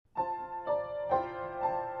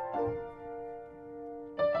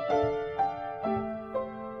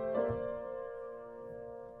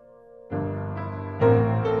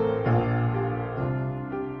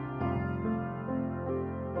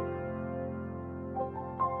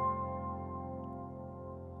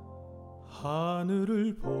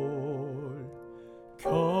하늘을 볼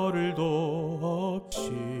겨를도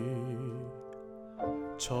없이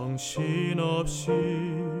정신없이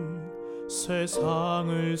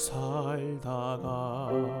세상을 살다가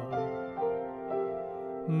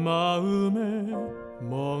마음에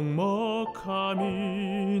먹먹함이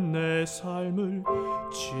내 삶을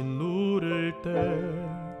짓누를 때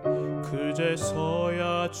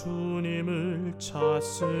그제서야 주님을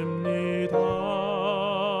찾습니다.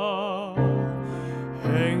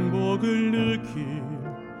 행복을 느낄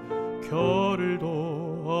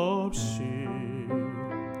겨를도 없이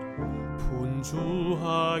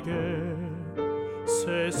분주하게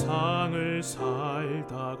세상을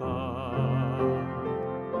살다가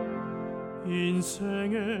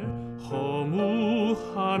인생의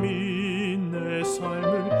허무함이 내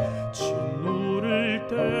삶을 짓누를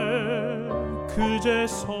때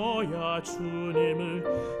그제서야 주님을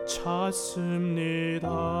찾습니다.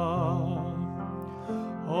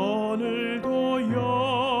 오늘도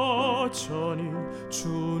여전히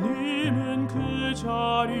주님은 그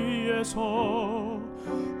자리에서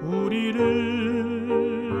우리를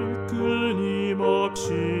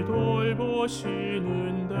끊임없이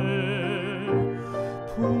돌보시는데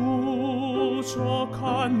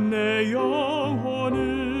부족한 내 영혼은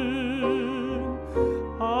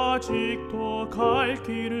아직도 갈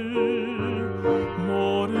길을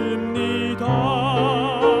모릅니다.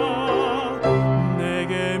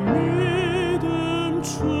 내게 믿음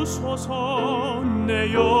주소서.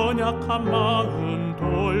 내 연약한 마음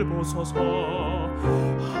돌보소서.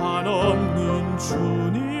 한없는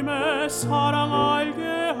주님의 사랑 알게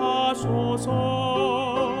하소서.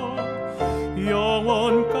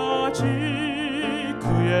 영원까지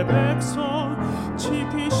그의 백성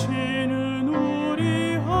지키시는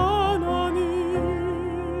우리 하나님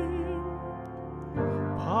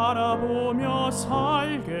바라보며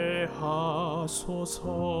살게 하소서.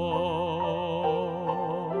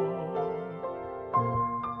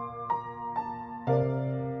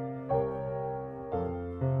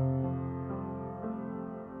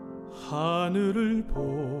 하늘을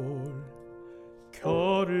볼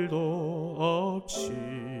겨를도 없이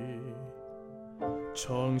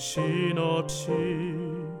정신없이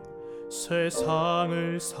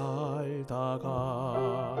세상을 살다가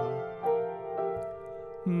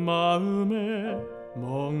마음에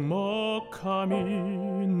먹먹함이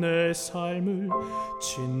내 삶을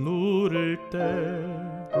짓누를 때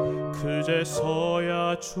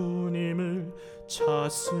그제서야 주님을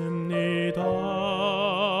찾습니다.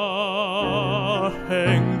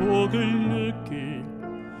 행복을 느낄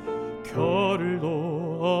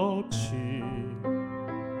겨를도 없이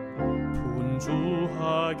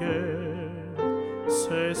분주하게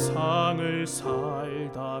세상을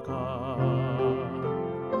살다가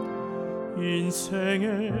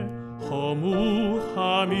인생의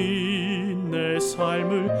허무함이 내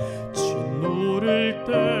삶을 짓누를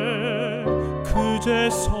때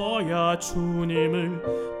그제서야 주님을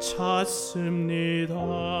찾습니다.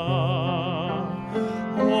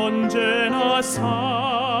 언제나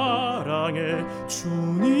사랑해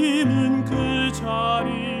주님은 그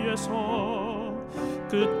자리에서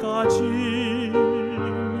끝까지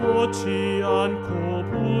놓지 않고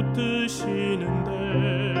붙드시는데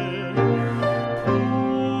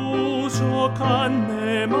부족한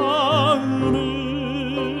내 마음은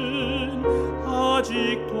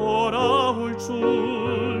아직 돌아올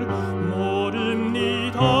줄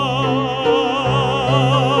모릅니다.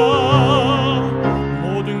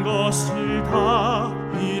 모든 것을 다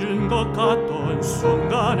잃은 것 같던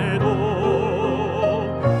순간에도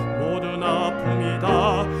모든 아픔이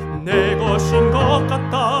다 내 것인 것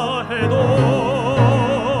같다 해도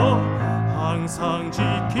항상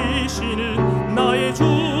지키시는 나의 주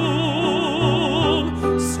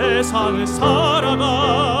세상을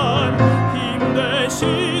살아간 힘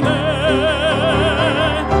되시네.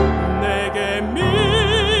 내게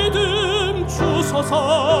믿음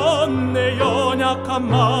주소서. 내 연약한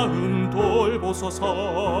마음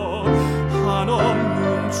돌보소서.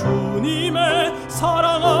 한없는 주님의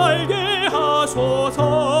사랑 알게 하소서.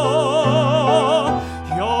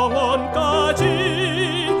 영원까지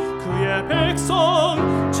그의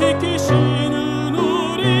백성 지키시는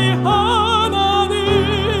우리 하나님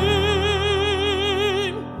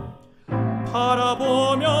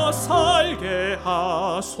바라보며 살게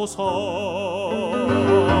하소서.